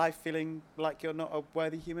life feeling like you're not a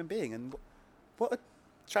worthy human being. And what a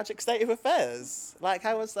tragic state of affairs. Like,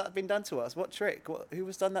 how has that been done to us? What trick? Who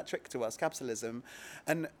has done that trick to us? Capitalism.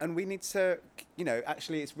 And we need to, you know,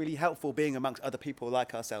 actually it's really helpful being amongst other people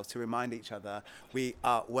like ourselves to remind each other we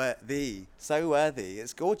are worthy. So worthy.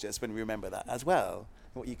 It's gorgeous when we remember that as well.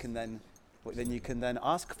 What you can then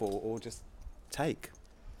ask for or just take.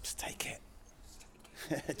 Just take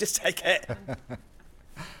it. Just take it.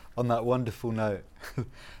 On that wonderful note,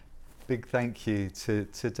 big thank you to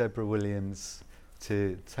Deborah Williams,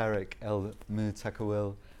 to Tarek El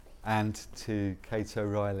Mutakawil, and to Kate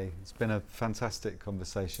O'Reilly. It's been a fantastic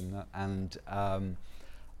conversation, and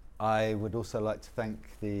I would also like to thank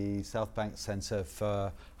the South Bank Centre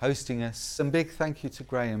for hosting us. And big thank you to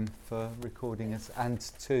Graham for recording us, and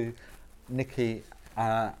to Nikki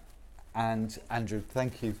and Andrew.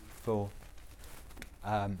 Thank you for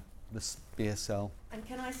this BSL. And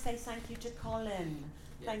can I say thank you to Colin?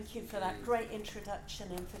 Yes. Thank you for that great introduction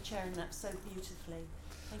and for chairing that so beautifully.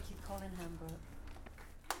 Thank you, Colin Hambrook.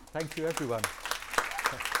 Thank you, everyone.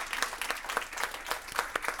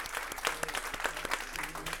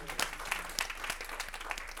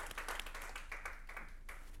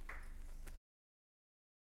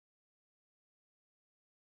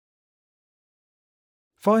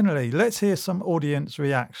 Finally, let's hear some audience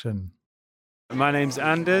reaction. My name's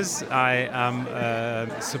Anders. I am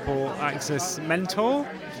a support access mentor.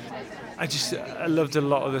 I loved a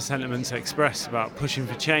lot of the sentiments expressed about pushing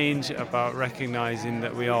for change, about recognising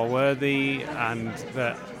that we are worthy and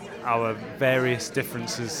that our various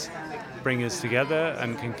differences bring us together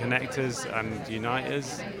and can connect us and unite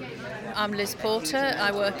us. I'm Liz Porter.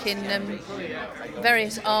 I work in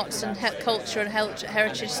various arts and culture and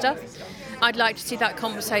heritage stuff. I'd like to see that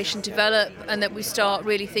conversation develop, and that we start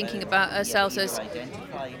really thinking about ourselves as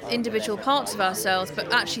individual parts of ourselves,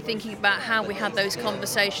 but actually thinking about how we had those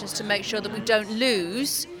conversations to make sure that we don't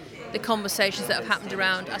lose the conversations that have happened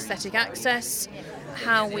around aesthetic access,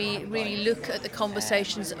 how we really look at the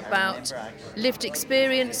conversations about lived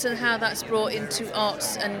experience and how that's brought into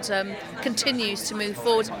arts and continues to move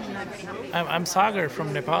forward. I'm Sagar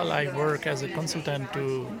from Nepal. I work as a consultant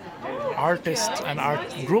to artists and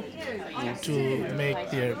art group to make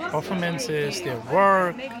their performances, their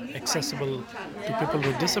work accessible to people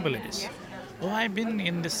with disabilities. Well, I've been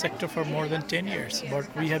in this sector for more than 10 years, but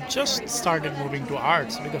we have just started moving to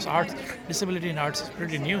arts because disability in arts is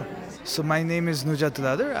pretty new. So my name is Nujat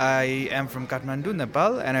Ladar. I am from Kathmandu,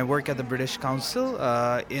 Nepal, and I work at the British Council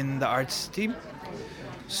in the arts team.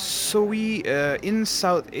 So we, in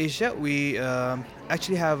South Asia, we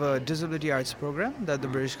actually have a disability arts program that the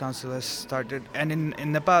British Council has started. And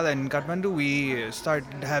in Nepal and Kathmandu, we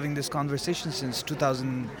started having this conversation since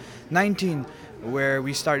 2019, where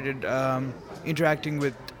we started interacting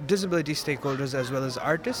with disability stakeholders as well as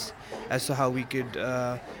artists as to how we could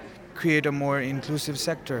create a more inclusive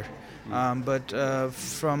sector. But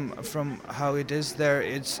from how it is there,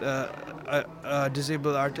 it's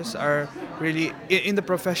disabled artists are really in the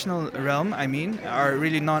professional realm. Are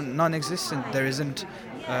really non-existent. There isn't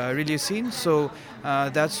really a scene. So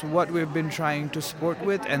that's what we've been trying to support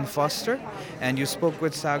with and foster. And you spoke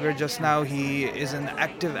with Sagar just now. He is an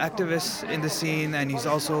activist in the scene, and he's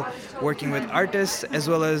also working with artists as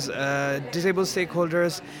well as disabled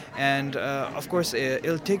stakeholders. And of course,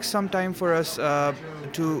 it'll take some time for us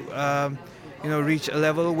to reach a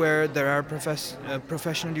level where there are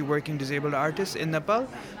professionally working disabled artists in Nepal,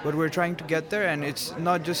 but we're trying to get there. And it's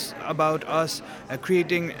not just about us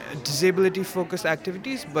creating disability-focused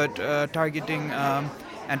activities, but targeting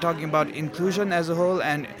and talking about inclusion as a whole,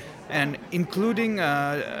 and including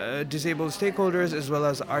disabled stakeholders as well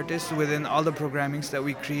as artists within all the programmings that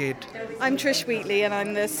we create. I'm Trish Wheatley, and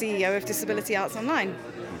I'm the CEO of Disability Arts Online.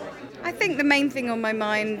 I think the main thing on my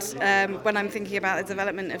mind when I'm thinking about the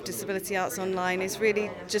development of Disability Arts Online is really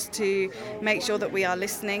just to make sure that we are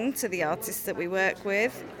listening to the artists that we work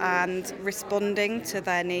with and responding to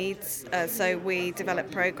their needs. So we develop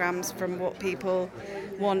programs from what people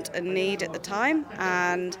want and need at the time,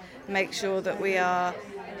 and make sure that we are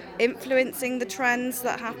influencing the trends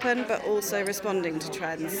that happen, but also responding to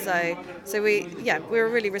trends. So we're a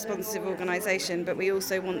really responsive organisation, but we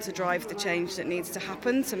also want to drive the change that needs to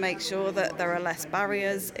happen to make sure that there are less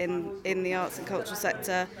barriers in the arts and cultural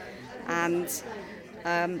sector, and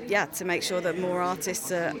to make sure that more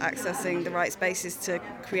artists are accessing the right spaces to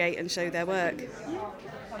create and show their work.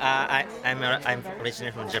 I'm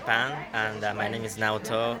originally from Japan, and my name is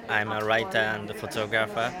Naoto. I'm a writer and a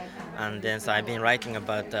photographer. And then so I've been writing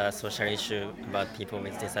about social issue about people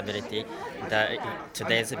with disability.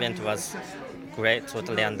 Today's event was great,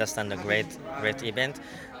 totally understand a great event,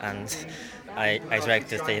 and I'd like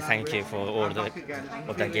to say thank you for all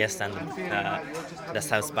the guests and the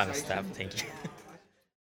South Bank staff. Thank you.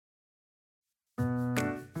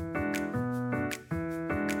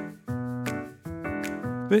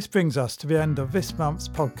 This brings us to the end of this month's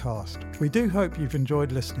podcast. We do hope you've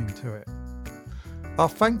enjoyed listening to it. Our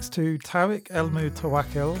thanks to Tariq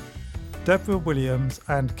El-Mutawakkil, Deborah Williams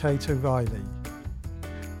and Kate O'Reilly.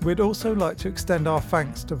 We'd also like to extend our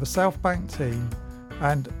thanks to the South Bank team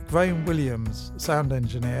and Graham Williams, sound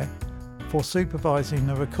engineer, for supervising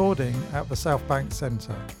the recording at the South Bank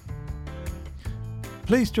Centre.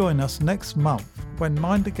 Please join us next month when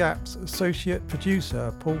Mind the Gap's associate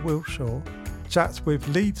producer Paul Wilshaw chats with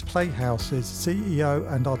Leeds Playhouse's CEO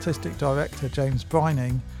and artistic director James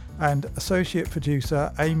Brining and associate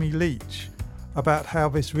producer Amy Leach about how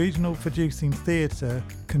this regional producing theatre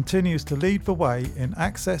continues to lead the way in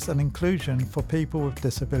access and inclusion for people with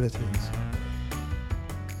disabilities.